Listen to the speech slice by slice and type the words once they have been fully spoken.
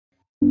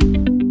1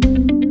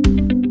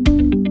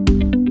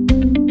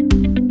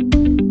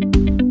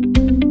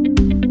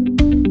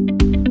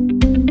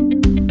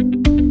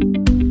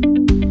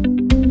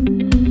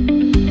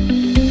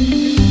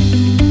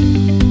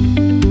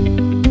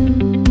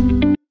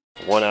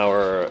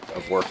 hour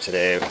of work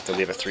today. We have to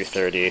leave at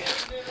 3:30.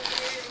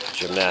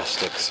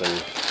 Gymnastics,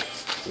 and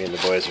me and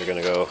the boys are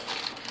gonna go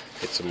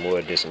get some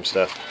wood, do some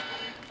stuff,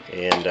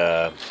 and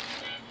so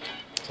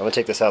I'm gonna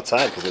take this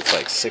outside because it's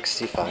like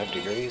 65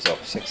 degrees. Oh,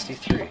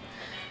 63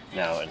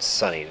 now, and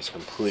sunny, just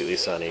completely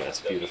sunny. It's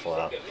beautiful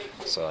out.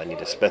 So I need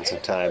to spend some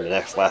time, the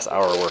last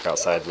hour of work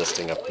outside,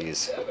 listing up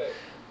these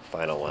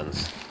final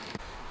ones.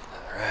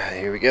 All right,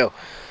 here we go.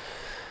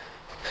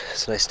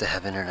 It's nice to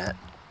have internet.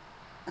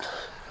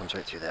 Comes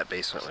right through that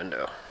basement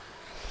window.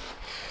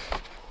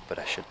 But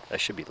I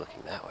should be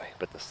looking that way.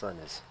 But the sun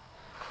is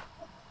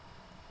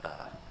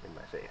in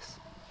my face.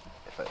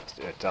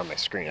 It's on my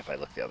screen if I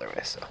look the other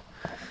way. So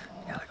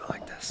I gotta go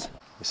like this.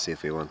 Let's see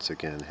if we once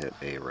again hit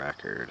a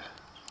record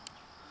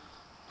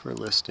for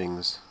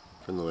listings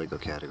from the Lego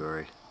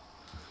category.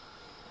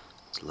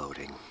 It's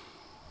loading.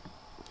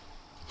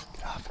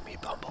 Get off of me,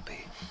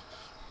 Bumblebee.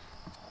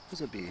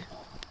 Who's a bee?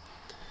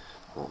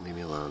 Won't leave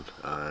me alone.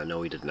 No,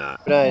 we did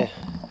not. But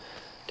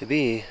to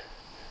be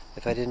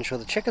if I didn't show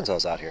the chickens I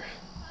was out here.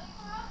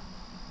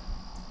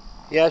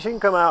 Yeah, she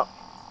can come out.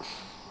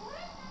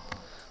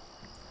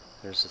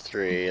 There's the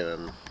 3, and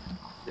then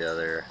the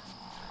other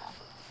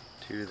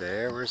 2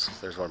 there.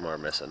 There's one more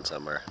missing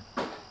somewhere.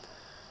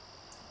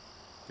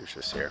 Who's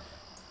just here?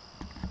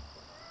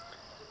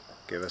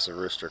 Give us a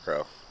rooster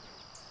crow.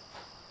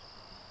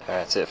 Alright,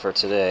 that's it for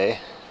today.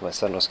 My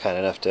son was kind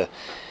enough to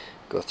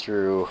go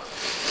through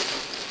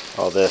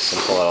all this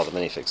and pull out all the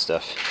minifig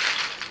stuff.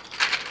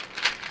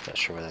 Not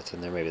sure why that's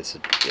in there. Maybe it's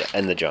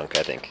and the junk,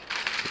 I think.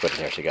 We put it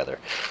in here together.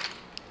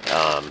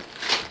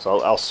 So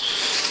I'll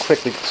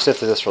quickly sit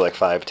through this for like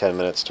 5-10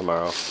 minutes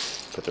tomorrow.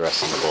 Put the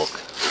rest in the bulk.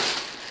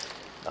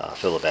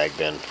 Fill a bag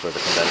bin for the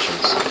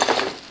conventions.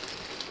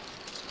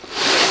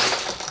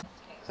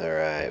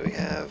 Alright, we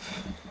have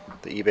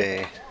the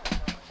eBay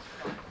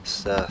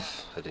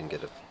stuff. I didn't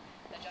get a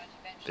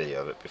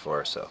video of it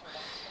before, so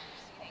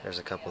there's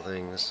a couple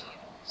things.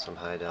 Some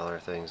high dollar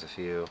things, a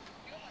few.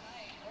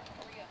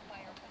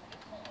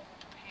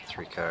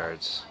 3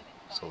 cards.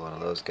 Sold one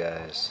of those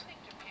guys.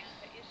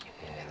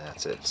 And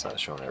that's it. It's not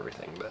showing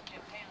everything, but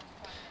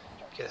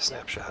get a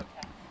snapshot.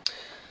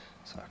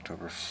 It's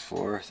October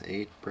 4th,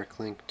 8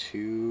 Bricklink,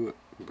 2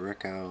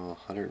 Brickowl,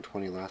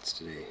 120 lots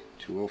today,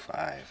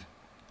 205.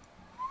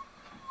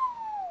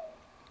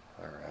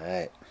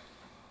 Alright.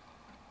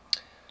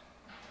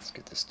 Let's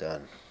get this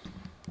done.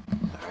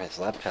 Alright, this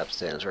laptop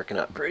stand is working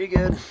out pretty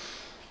good.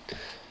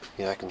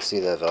 Yeah, I can see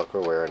the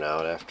Velcro wearing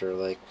out after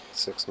like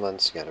 6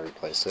 months. You gotta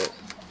replace it.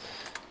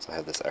 So I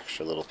have this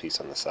extra little piece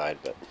on the side,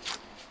 but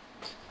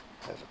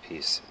I have a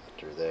piece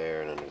under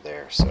there and under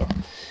there. So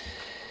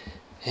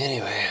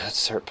anyway, let's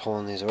start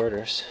pulling these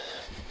orders.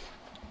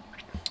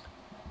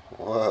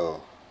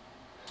 Whoa.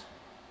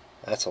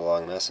 That's a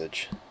long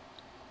message.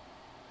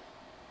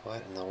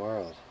 What in the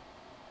world?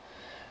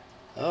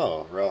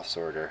 Oh, Ralph's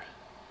order.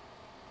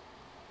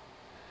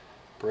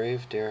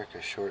 Brave Derek,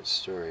 a short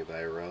story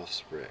by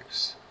Ralph's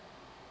Bricks.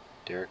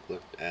 Derek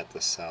looked at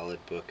the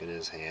solid book in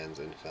his hands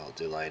and felt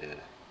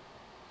delighted.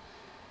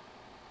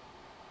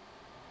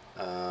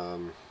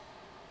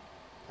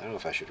 I don't know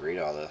if I should read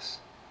all this.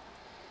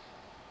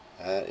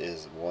 That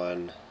is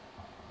one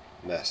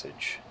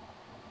message.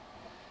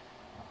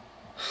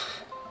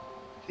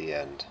 The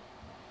end.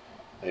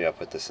 Maybe I'll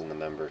put this in the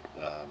member.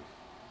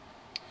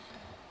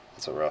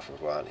 That's what Ralph would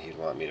want. He'd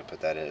want me to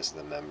put that in as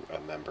a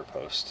member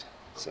post.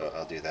 So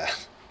I'll do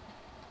that.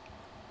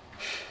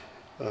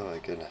 Oh my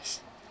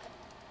goodness.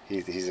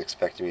 He's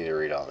expecting me to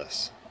read all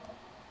this.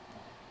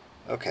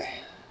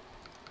 Okay.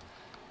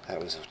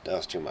 That was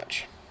too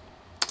much.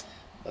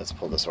 Let's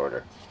pull this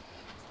order.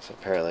 So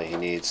apparently he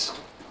needs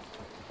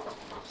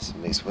some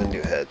of these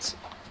window heads.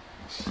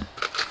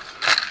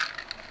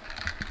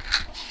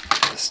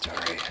 The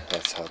story.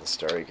 That's how the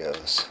story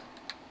goes.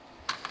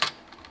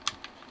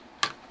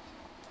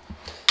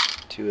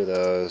 2 of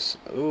those.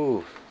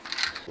 Ooh.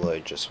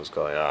 Lloyd just was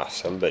going off.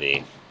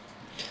 Somebody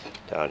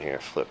down here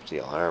flipped the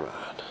alarm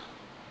on.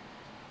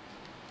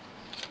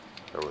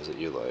 Or was it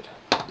you, Lloyd?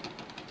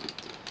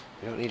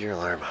 You don't need your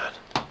alarm on.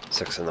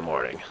 6 in the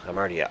morning. I'm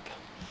already up.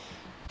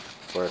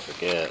 Before I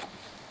forget,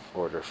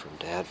 order from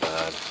Dad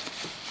Bod.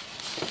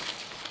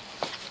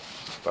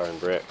 Barn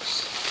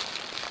Bricks.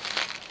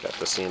 Got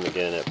to see him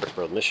again at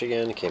Brickworld,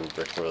 Michigan. Came to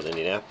Brickworld,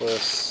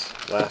 Indianapolis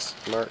last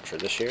March, or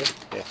this year.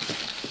 Yeah,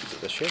 was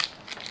it this year?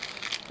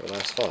 Or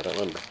last fall, I don't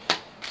remember.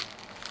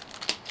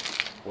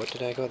 What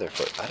did I go there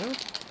for? I don't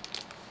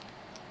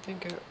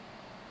think I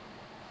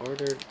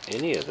ordered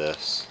any of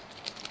this.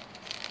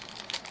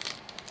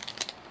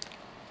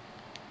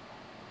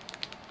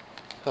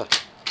 Huh.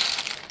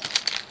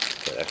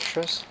 Got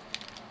extras?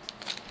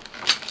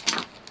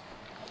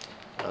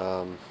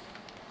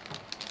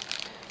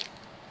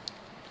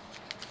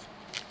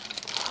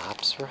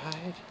 Hops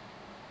ride?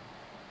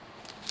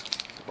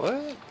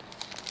 What?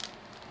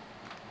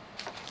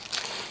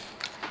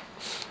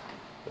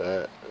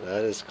 That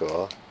is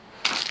cool.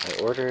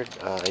 I ordered,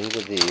 I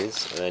needed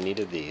these, and I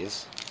needed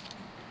these.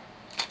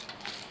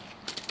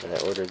 And I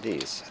ordered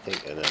these, I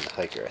think, and then the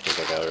hiker. I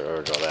think I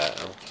ordered all that.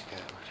 I don't think I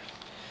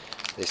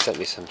ordered. They sent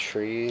me some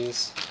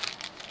trees,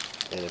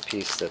 and a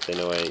piece that they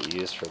know I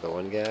used for the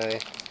one guy,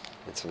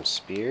 and some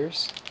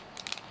spears.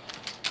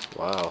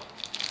 Wow.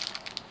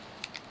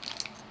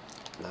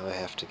 Now I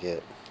have to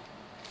get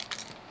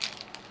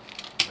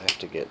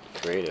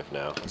creative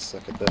now. Let's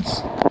look at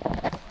this.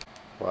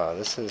 Wow,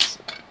 this is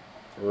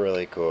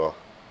really cool.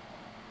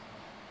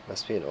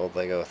 Must be an old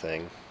Lego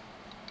thing.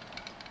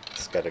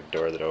 It's got a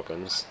door that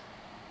opens.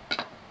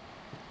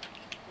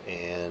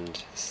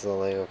 And this is a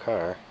Lego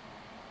car.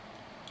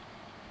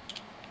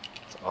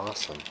 It's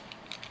awesome.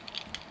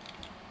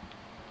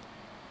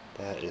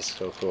 That is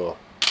so cool.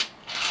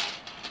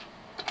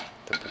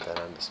 To put that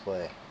on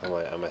display.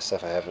 On my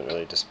stuff I haven't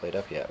really displayed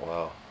up yet.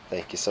 Wow.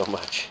 Thank you so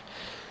much.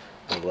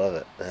 I love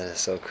it. That is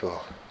so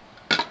cool.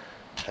 I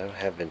don't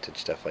have vintage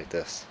stuff like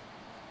this.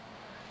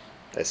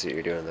 I see what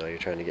you're doing though. You're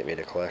trying to get me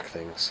to collect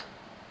things.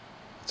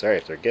 It's alright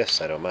if they're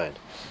gifts, I don't mind.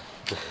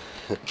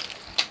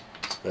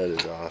 That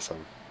is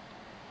awesome.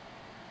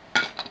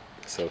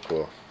 So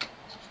cool.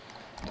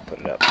 Put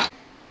it up.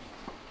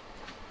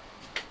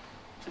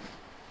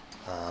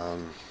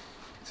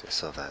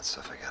 So that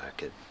stuff I gotta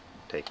get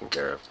taken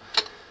care of.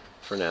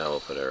 For now, we'll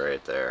put it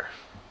right there.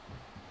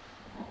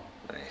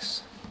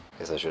 Nice.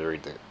 Guess I should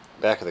read the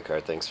back of the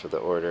card. Thanks for the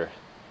order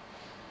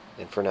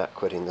and for not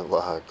quitting the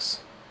logs.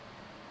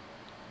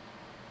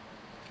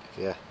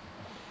 Yeah.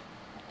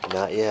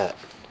 Not yet.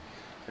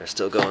 They're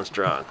still going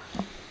strong.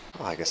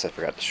 Oh, I guess I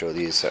forgot to show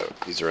these. So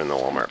these are in the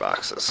Walmart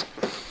boxes.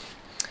 I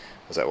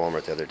was at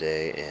Walmart the other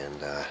day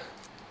and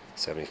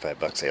 75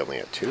 bucks. I only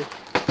had two.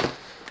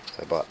 So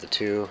I bought the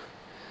two.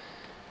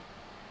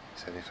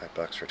 75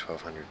 bucks for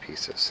 1,200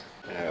 pieces.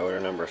 Alright, order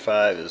number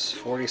 5 is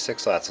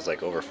 46 lots. It's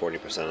like over 40%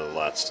 of the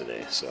lots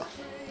today. So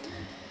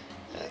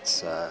that's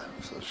so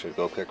it should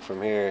go quick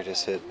from here.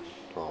 Just hit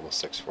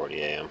almost 6:40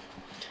 a.m.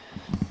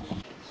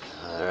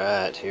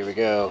 Alright, here we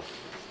go.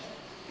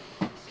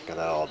 Got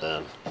that all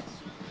done.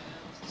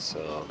 So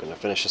I'm going to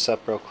finish this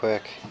up real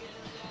quick.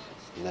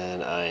 And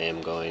then I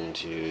am going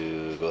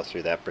to go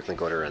through that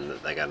Bricklink order, and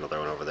I got another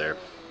one over there.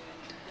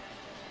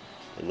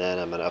 And then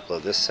I'm going to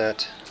upload this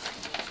set.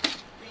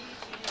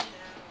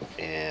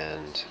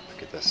 And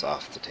get this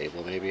off the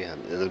table maybe.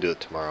 I'll do it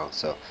tomorrow,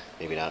 so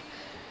maybe not.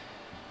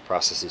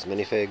 Process these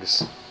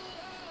minifigs.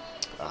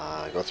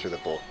 Go through the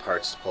bulk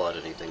parts, pull out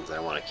any things that I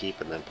want to keep,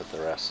 and then put the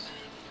rest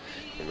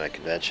in my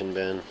convention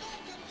bin.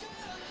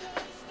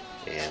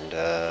 And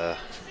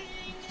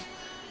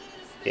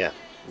yeah,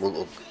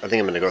 I think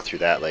I'm going to go through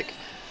that, like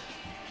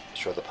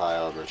show the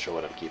pile and then show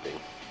what I'm keeping.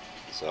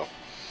 So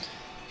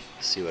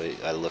see what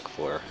I look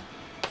for,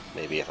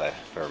 maybe if I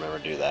remember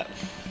to do that.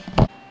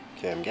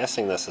 Okay, I'm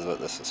guessing this is what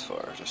this is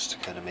for, just to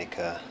kind of make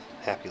a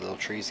happy little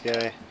trees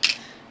guy.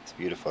 It's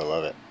beautiful, I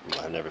love it.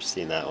 I've never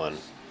seen that one.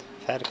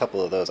 I've had a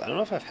couple of those. I don't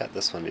know if I've had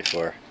this one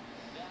before.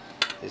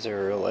 These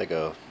are real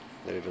Lego,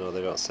 even though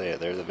they don't say it.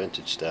 They're the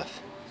vintage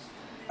stuff.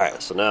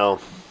 Alright, so now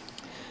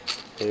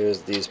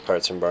here's these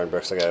parts from Barn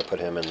Bricks. I gotta put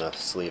him in the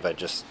sleeve. I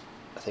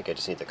think I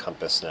just need the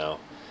compass now,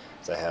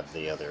 because I have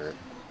the other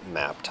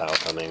map tile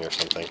coming or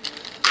something.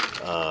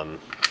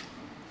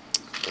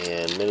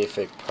 And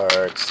minifig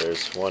parts,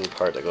 there's one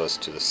part that goes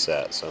to the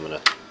set, so I'm going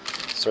to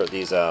sort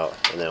these out,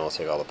 and then we'll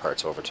take all the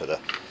parts over to the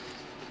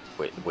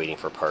waiting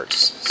for parts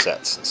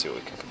sets and see what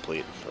we can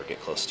complete or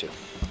get close to.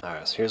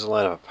 Alright, so here's a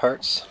lineup of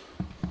parts.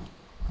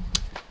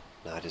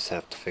 Now I just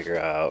have to figure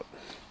out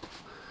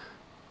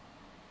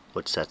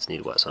which sets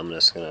need what, so I'm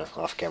just going to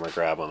off camera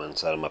grab them and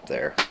set them up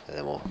there, and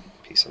then we'll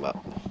piece them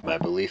up. My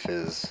belief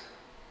is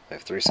I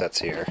have 3 sets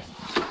here.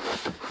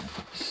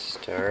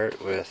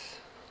 Start with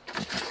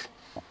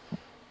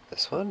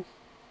this one.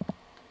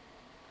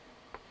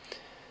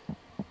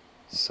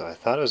 So I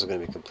thought it was going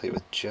to be complete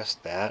with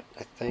just that,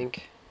 I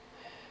think,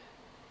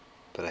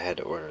 but I had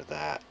to order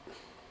that.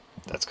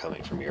 That's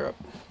coming from Europe.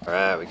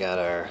 Alright, we got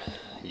our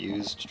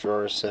used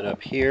drawer set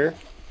up here.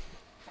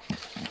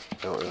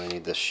 Don't really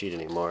need this sheet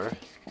anymore.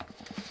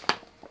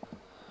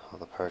 All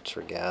the parts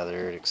were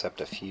gathered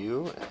except a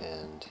few,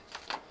 and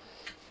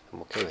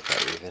I'm okay with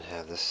that. We even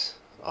have this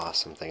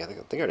awesome thing. I think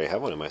I already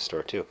have one in my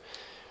store too.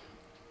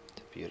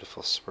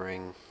 Beautiful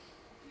spring.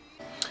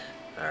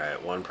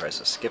 Alright, one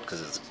price I skipped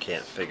because it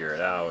can't figure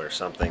it out or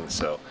something,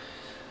 so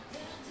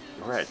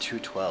we're at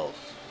 212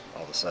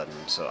 all of a sudden.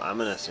 So I'm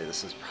going to say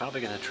this is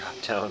probably going to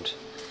drop down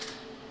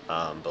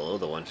below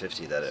the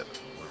 150 that it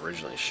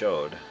originally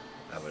showed,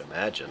 I would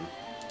imagine.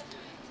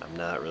 I'm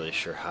not really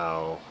sure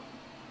how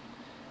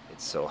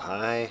it's so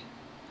high.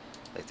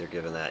 Like they're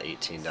giving that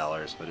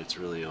 $18, but it's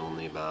really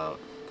only about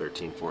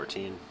 $13,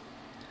 $14.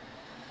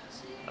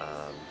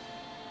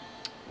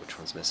 Which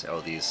one's missing?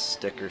 Oh, these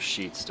sticker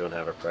sheets don't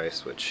have a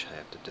price, which I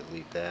have to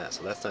delete that.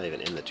 So that's not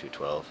even in the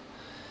 212.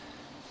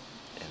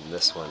 And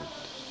this one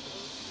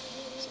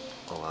is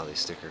a lot of these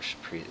sticker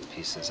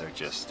pieces are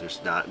just,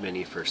 there's not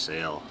many for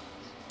sale,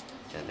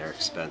 and they're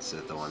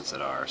expensive, the ones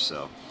that are,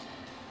 so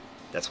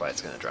that's why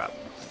it's going to drop.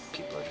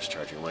 People are just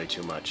charging way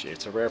too much.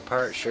 It's a rare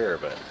part, sure,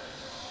 but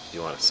if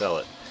you want to sell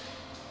it,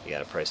 you got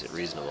to price it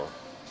reasonable.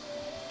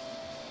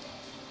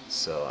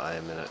 So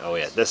I'm gonna, oh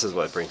yeah, this is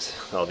what brings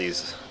all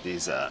these you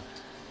gotta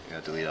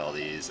delete all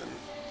these and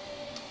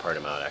part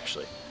them out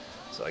actually.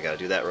 So I gotta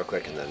do that real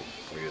quick and then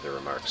read the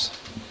remarks.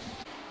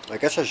 I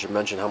guess I should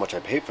mention how much I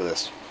paid for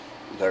this.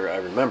 I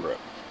remember it.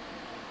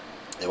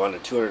 They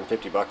wanted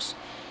 250 bucks.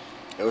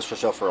 It was for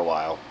sale for a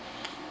while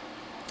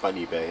on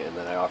eBay, and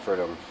then I offered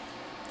them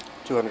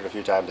 200 a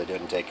few times. They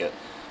didn't take it,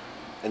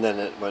 and then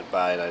it went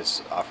by and I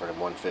just offered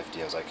them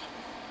 150. I was like,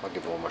 I'll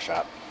give it one more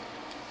shot.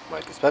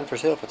 Like, it's been for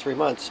sale for 3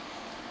 months.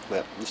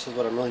 But this is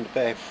what I'm willing to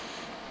pay.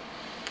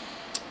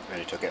 And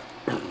he took it.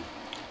 I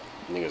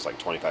think it was like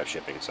 25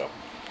 shipping, so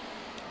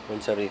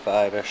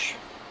 175-ish.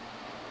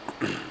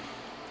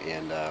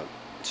 And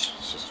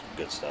it's just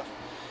good stuff.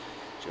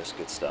 Just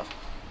good stuff.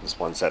 This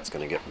one set's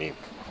going to get me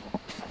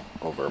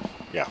over,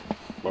 yeah,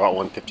 about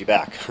 150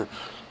 back.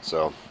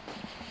 So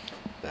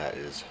that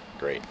is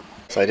great.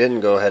 So I didn't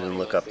go ahead and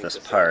look up this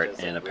part,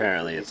 and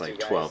apparently it's like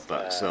 12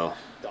 bucks. So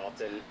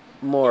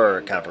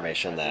more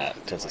confirmation that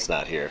since it's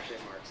not here,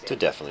 to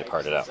definitely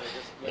part it out.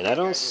 And I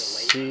don't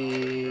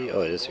see,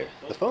 oh, it is here.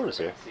 The phone is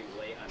here.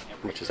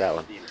 How much is that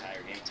one?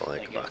 It's only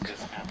like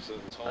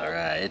 $1.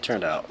 Alright, it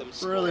turned out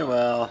really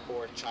well.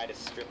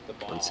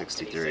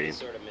 163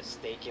 is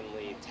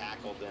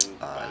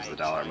the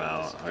dollar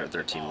amount.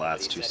 113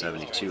 lots,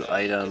 272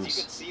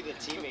 items.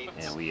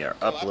 And we are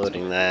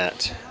uploading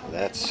that.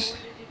 That's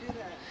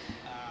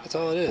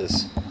all it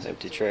is.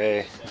 Empty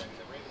tray.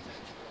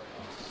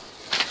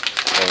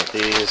 One of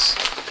these.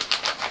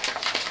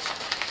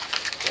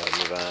 Gotta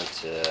move on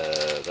to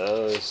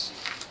those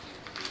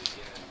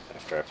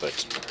after I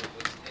put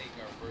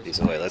these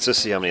away. Let's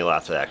just see how many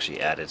lots I actually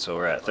added. So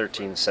we're at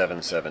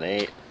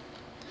 13,778,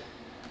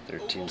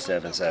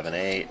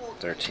 13,778,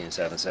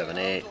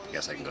 13,778. I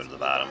guess I can go to the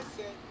bottom.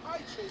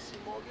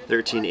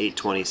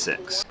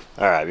 13,826.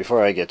 Alright,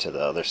 before I get to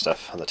the other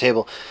stuff on the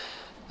table,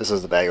 this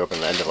is the bag open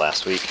at the end of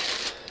last week.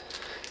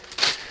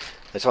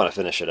 I just want to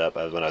finish it up.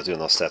 When I was doing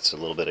those sets a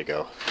little bit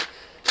ago,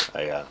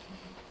 I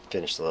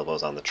finished the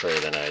elbows on the tray,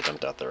 then I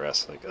dumped out the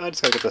rest. Like, oh, I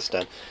just gotta get this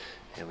done.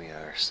 And we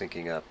are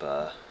syncing up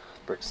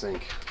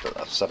Bricklink,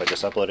 the stuff I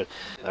just uploaded.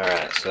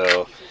 Alright,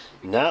 so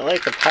not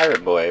like the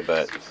Pirate Boy,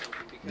 but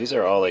these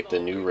are all like the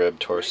new rib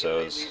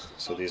torsos.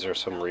 So these are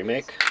some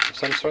remake of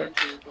some sort.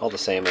 All the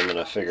same. I'm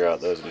gonna figure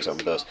out those and do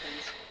something with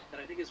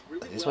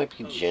those. These might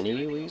be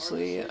Ginny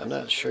Weasley, I'm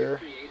not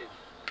sure.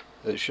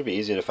 It should be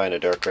easy to find a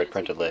dark red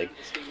printed leg.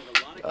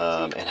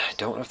 And I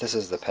don't know if this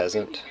is the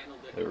peasant,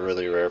 a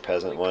really rare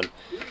peasant one.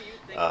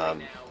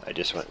 I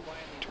just went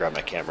to grab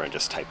my camera and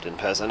just typed in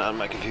peasant on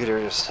my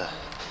computer just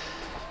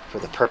for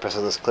the purpose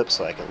of this clip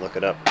so I can look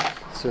it up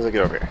as soon as I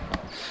get over here.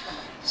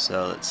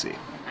 So let's see.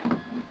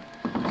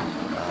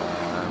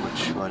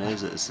 Which one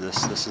is it? Is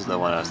this? This is the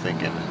one I was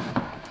thinking.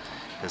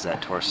 Is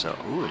that torso?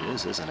 Ooh, it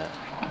is, isn't it?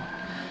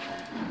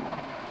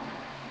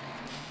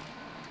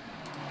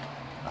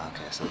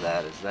 Okay, so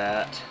that is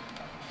that.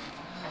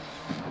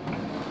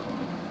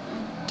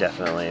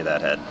 Definitely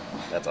that head.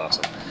 That's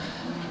awesome.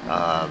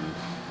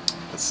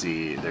 Let's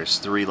see, there's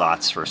 3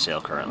 lots for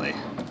sale currently.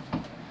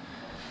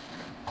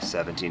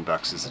 17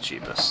 bucks is the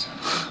cheapest.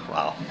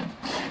 Wow.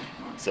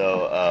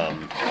 So,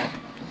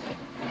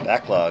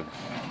 backlog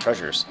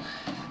treasures.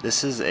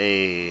 This is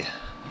a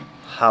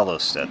hollow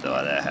stud though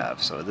that I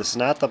have. So this is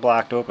not the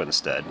blocked open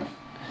stud,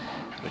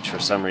 which for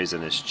some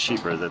reason is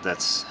cheaper.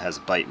 That's has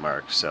bite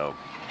marks. So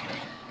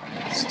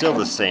it's still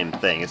the same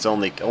thing. It's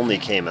only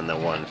came in the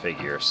one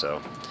figure.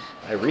 So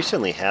I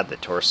recently had the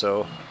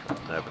torso.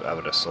 I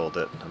would have sold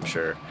it, I'm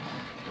sure.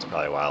 It's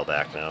probably a while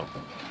back now.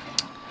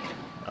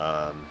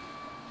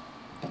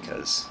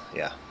 Because,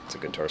 yeah, it's a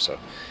good torso.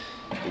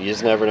 You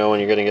just never know when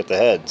you're going to get the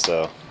head,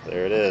 so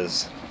there it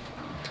is.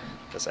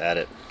 Just add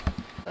it.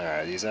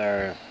 Alright, these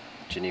are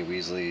Ginny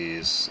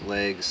Weasley's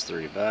legs,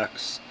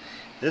 $3.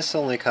 This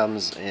only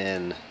comes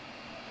in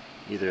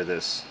either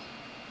this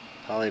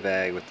poly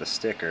bag with the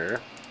sticker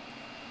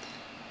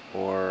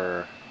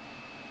or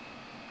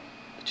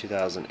the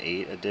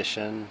 2008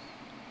 edition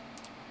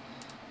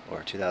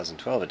or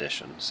 2012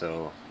 edition.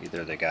 So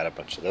either they got a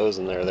bunch of those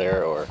in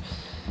there, or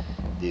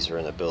these were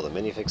in the Build a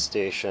Minifig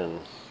station.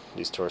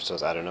 These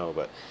torsos, I don't know,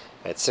 but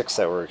I had 6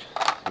 that were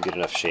in good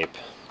enough shape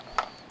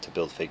to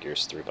build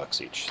figures,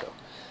 $3 each. So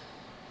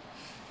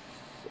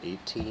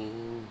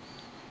 18.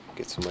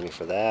 Get some money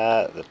for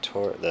that.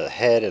 The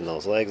head and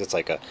those legs, it's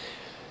like a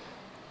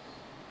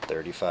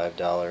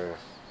 $35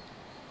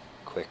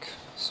 quick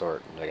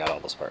sort, and I got all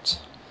those parts.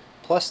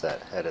 Plus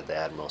that head of the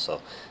Admiral,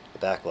 so the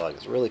backlog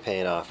is really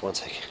paying off.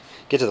 Once I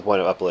get to the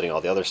point of uploading all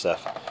the other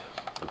stuff,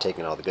 I'm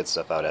taking all the good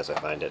stuff out as I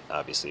find it,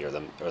 obviously, or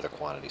the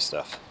quantity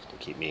stuff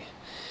to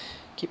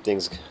keep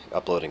things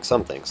uploading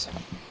some things.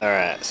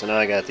 Alright, so now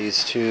I got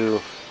these 2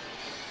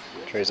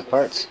 trays of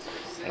parts.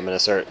 I'm going to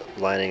start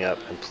lining up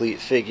complete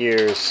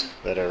figures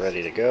that are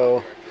ready to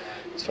go.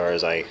 as far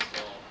as I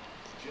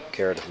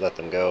care to let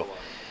them go.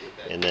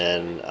 And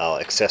then I'll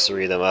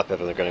accessory them up if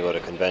they're going to go to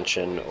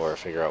convention, or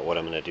figure out what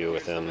I'm going to do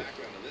with them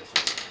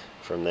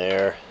from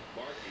there.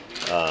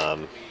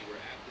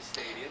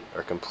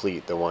 Or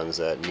complete the ones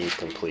that need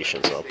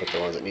completion. So I'll put the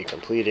ones that need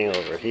completing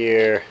over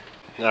here.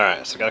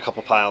 Alright, so I got a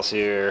couple piles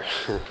here.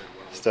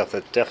 Stuff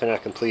that's definitely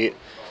not complete.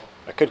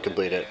 I could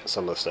complete it,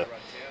 some of the stuff.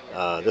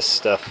 This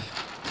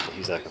stuff,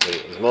 he's not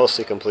complete. It's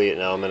mostly complete.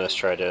 Now I'm going to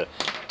try to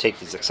take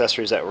these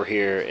accessories that were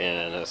here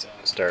and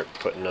start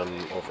putting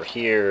them over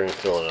here and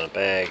fill it in a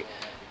bag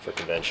for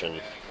convention.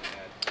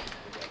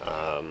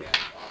 Go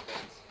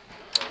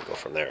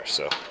from there.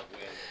 So,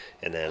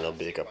 and then there'll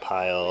be like a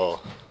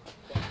pile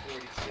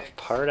of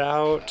part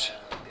out.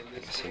 I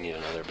guess I need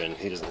another bin.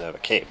 He doesn't have a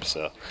cape,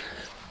 so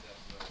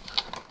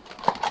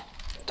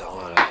don't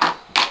want to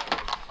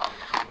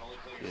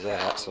do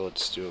that. So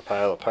let's do a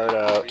pile of part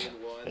out,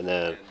 and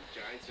then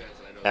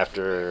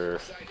after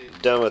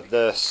I'm done with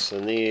this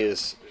and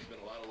these,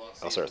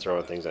 I'll start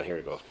throwing things on here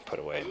to go put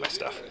away my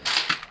stuff.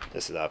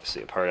 This is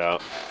obviously a part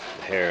out,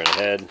 the hair and the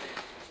head.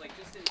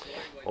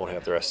 Won't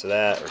have the rest of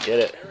that or get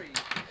it.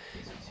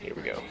 Here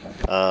we go.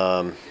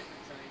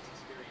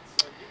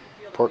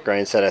 Pork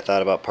grind set I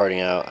thought about parting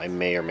out. I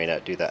may or may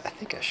not do that. I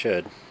think I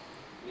should.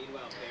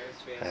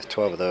 I have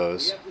 12 of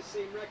those.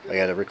 I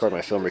gotta record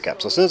my film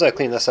recap. So as soon as I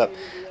clean this up,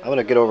 I'm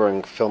gonna get over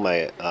and film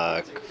my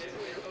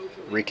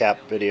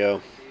recap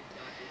video,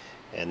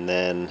 and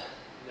then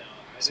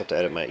I just have to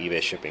edit my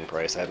eBay shipping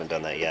price. I haven't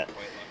done that yet.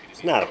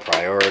 It's not a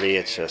priority.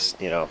 It's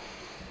just, you know,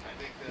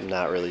 I'm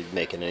not really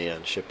making any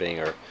on shipping,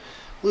 or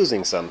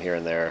losing some here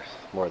and there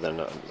more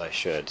than I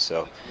should.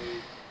 So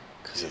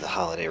because of the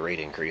holiday rate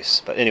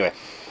increase. But anyway,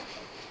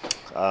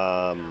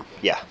 yeah, I'm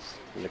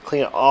gonna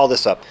clean all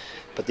this up.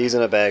 Put these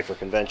in a bag for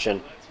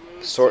convention.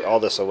 Sort all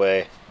this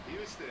away.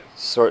 I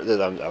started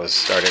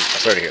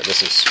here.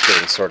 This is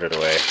getting sorted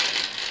away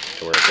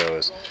to where it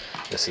goes.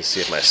 This is,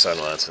 see if my son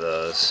wants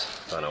those.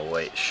 On a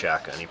white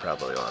shotgun, he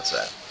probably wants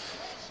that.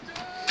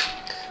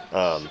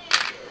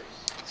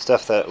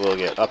 Stuff that will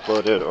get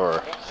uploaded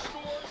or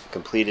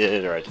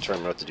completed, or I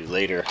determine what to do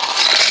later.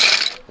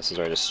 This is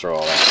where I just throw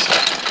all that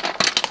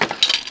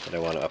stuff that I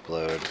want to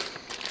upload.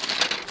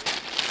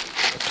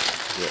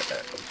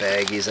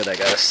 Baggies that I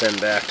gotta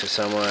send back to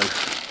someone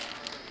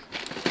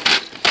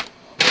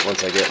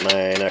once I get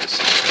my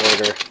next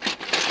order.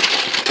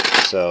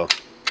 So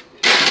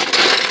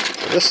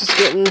this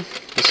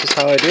is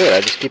how I do it. I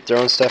just keep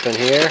throwing stuff in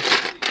here.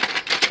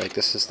 Like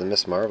this is the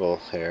Miss Marvel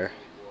hair.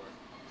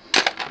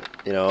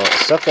 You know,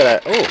 stuff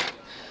that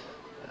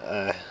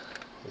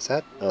is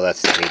that? Oh,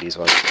 that's the Hades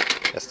one.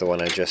 That's the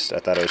one I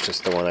thought it was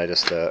just the one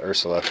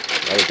Ursula.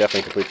 I would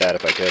definitely complete that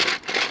if I could.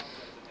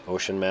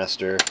 Ocean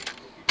Master.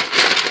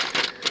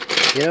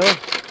 You know,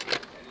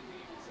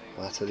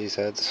 lots of these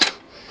heads.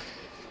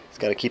 It's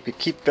got to keep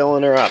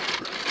filling her up.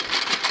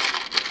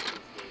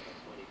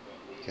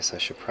 Guess I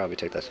should probably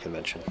take that to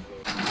convention.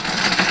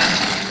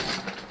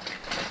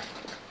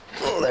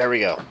 Oh, there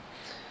we go.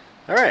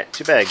 All right,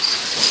 2 bags.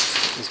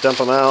 Let's dump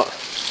them out.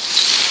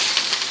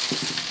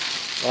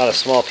 A lot of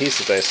small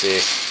pieces I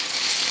see.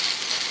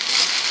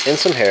 And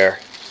some hair.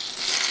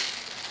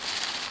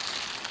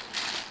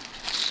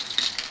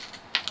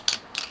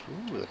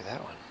 Ooh, look at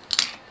that one.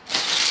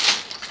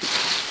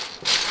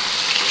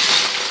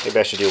 Maybe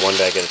I should do 1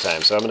 bag at a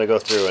time. So I'm going to go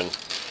through and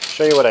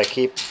show you what I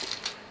keep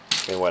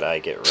and what I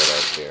get rid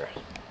of here.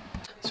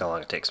 That's how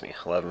long it takes me.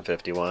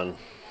 11:51.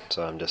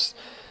 So I'm just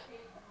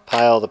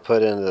pile to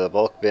put into the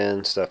bulk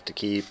bin, stuff to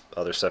keep,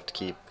 other stuff to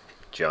keep,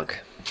 junk.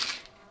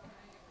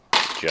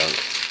 Junk.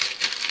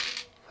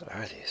 What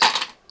are these?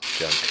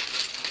 Junk.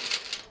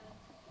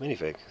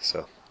 Minifig.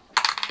 So.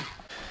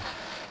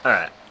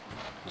 Alright.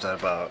 Was that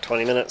about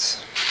 20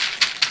 minutes?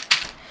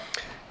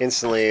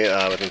 Instantly,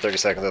 within 30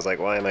 seconds, I was like,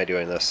 why am I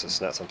doing this?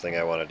 It's not something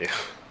I want to do,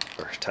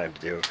 or time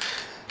to do.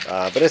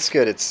 But it's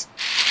good. It's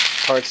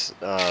parts,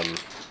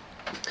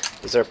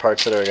 these are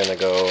parts that are going to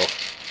go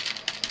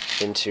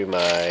into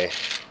my,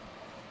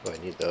 oh, I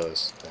need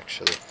those,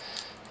 actually.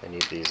 I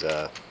need these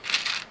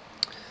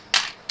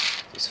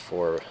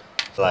 4,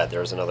 glad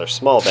there's another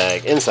small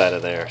bag inside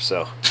of there,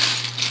 so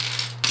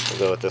we'll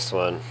go with this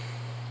one.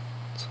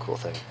 It's a cool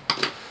thing.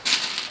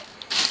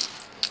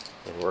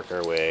 And work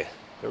our way.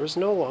 There was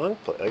no long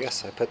plate. I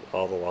guess I put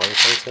all the long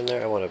plates in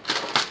there. I'm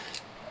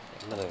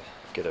gonna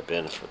get a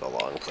bin for the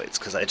long plates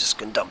because I just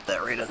can dump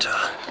that right into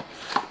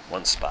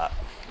one spot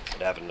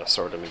without having to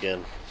sort them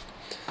again.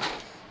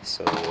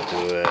 So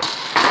we'll do it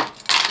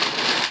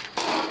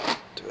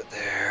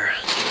there.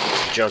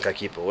 Junk I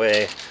keep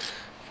away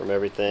from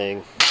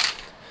everything.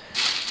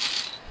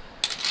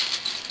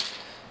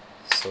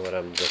 So what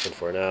I'm looking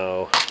for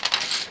now,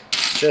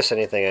 just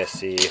anything I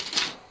see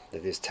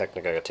that is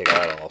Technic, I gotta take it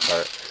out all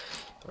apart.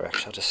 Or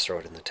actually, I'll just throw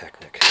it in the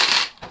Technic.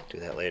 Do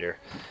that later.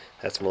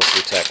 That's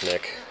mostly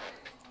Technic.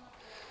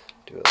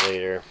 Do it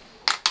later.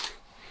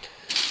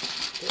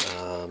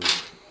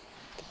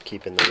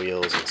 Keeping the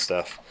wheels and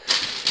stuff.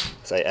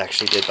 So I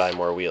actually did buy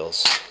more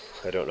wheels.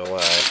 I don't know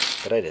why,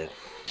 but I did.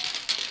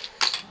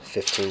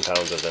 15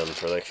 pounds of them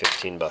for like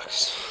 15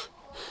 bucks.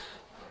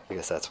 I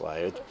guess that's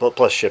why.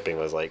 Plus shipping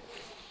was like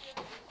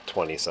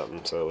 20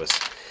 something, so it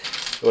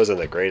wasn't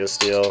the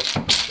greatest deal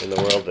in the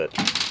world, but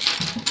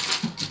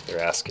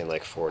they're asking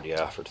like 40.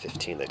 I offered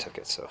 15, they took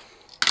it, so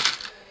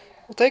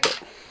we'll take it.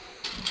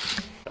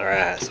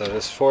 Alright, so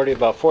just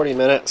about 40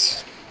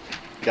 minutes.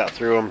 Got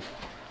through them.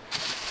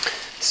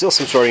 Still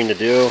some sorting to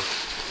do.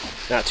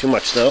 Not too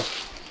much though.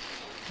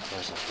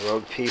 There's a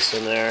rogue piece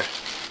in there.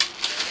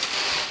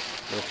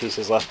 No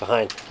pieces left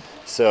behind.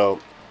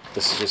 So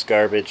this is just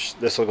garbage.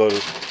 This will go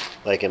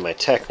like in my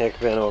Technic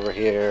bin over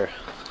here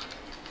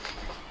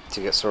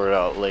to get sorted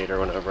out later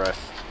whenever I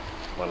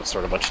want to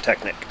sort a bunch of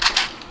Technic.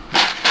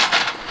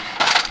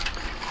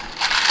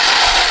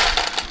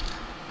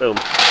 Boom.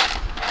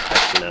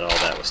 Actually, not all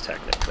that was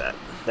Technic.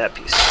 That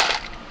piece.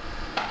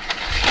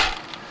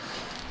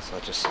 So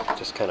I'll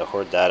just kind of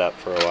hoard that up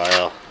for a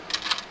while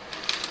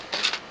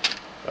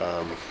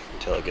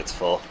until it gets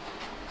full.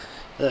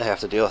 Then I have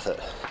to deal with it.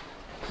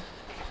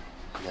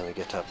 And then we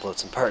get to upload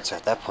some parts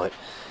at that point.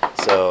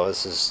 So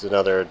this is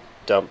another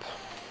dump.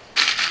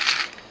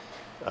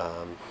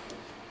 I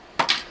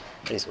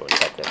need to go in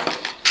Technic.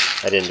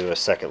 I didn't do a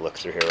second look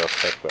through here real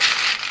quick, but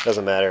it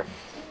doesn't matter.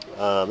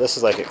 This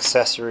is like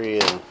accessory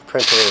and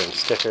printer and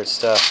sticker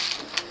stuff.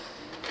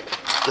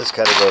 This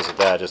kind of goes with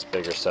that, just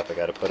bigger stuff I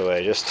got to put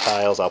away. Just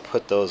tiles, I'll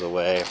put those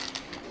away.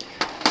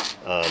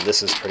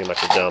 This is pretty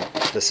much a dump.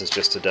 This is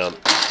just a dump.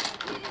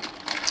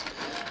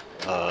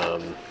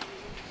 So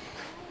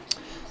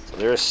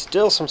there is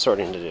still some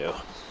sorting to do.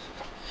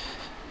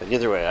 But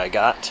either way, I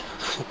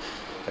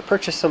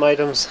purchased some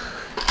items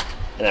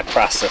and I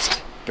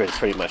processed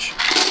pretty much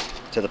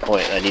to the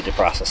point I need to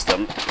process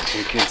them.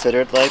 You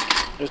consider it like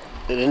I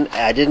didn't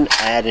add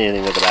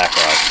anything to the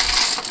backlog.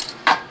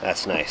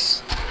 That's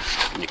nice.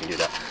 You can do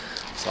that.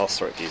 So I'll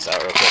sort these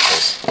out real quick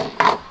because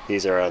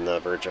these are on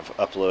the verge of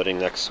uploading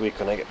next week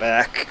when I get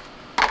back.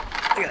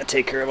 I gotta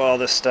take care of all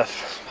this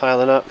stuff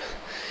piling up,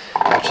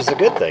 which is a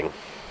good thing.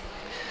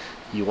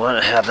 You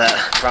want to have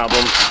that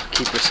problem.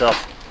 Keep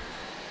yourself.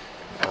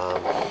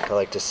 I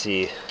like to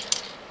see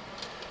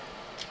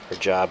her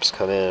jobs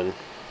come in,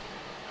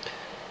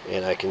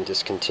 and I can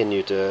just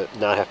continue to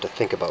not have to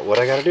think about what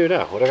I gotta do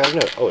now. What I gotta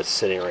do? Oh, it's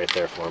sitting right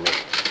there for me.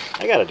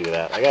 I gotta do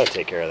that. I gotta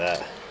take care of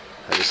that.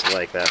 I just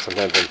like that.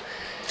 Sometimes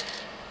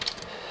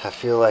I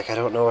feel like I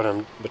don't know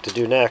what to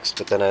do next,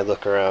 but then I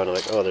look around and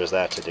like, oh, there's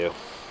that to do.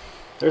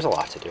 There's a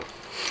lot to do.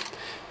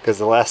 Because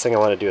the last thing I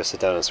want to do is sit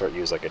down and sort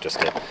use like I just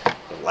did.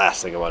 The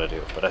last thing I want to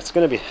do. But it's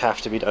going to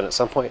have to be done at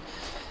some point.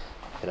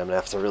 And I'm going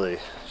to have to really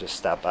just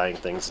stop buying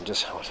things and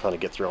just want to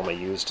get through all my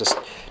use. Just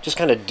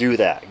kind of do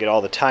that. Get all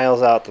the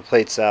tiles out, the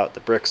plates out, the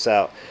bricks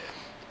out,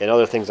 and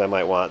other things I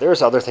might want.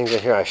 There's other things in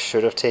here I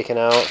should have taken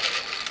out.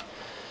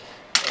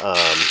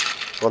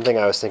 One thing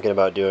I was thinking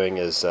about doing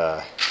is,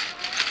 what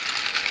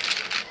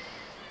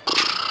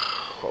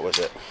was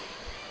it?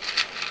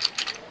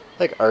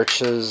 Like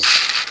arches.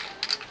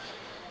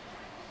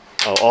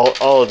 Oh,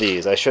 all of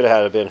these. I should have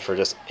had a bin for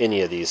just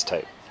any of these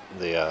type.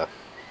 The,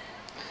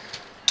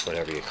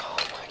 whatever you call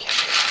them. I can't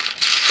remember.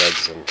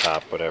 Studs and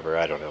top, whatever.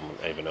 I don't know.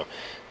 I don't even know.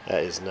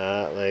 That is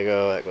not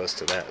Lego. That goes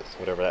to that,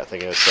 whatever that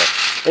thing is. So,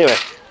 anyway.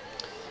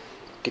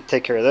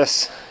 Take care of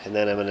this. And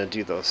then I'm going to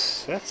do those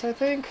sets, I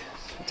think.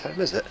 What time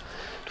is it?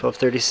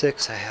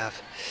 12:36. I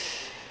have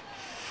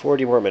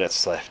 40 more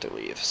minutes left to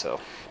leave,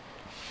 so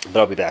but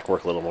I'll be back,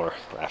 work a little more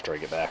after I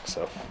get back,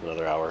 so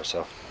another hour or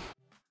so.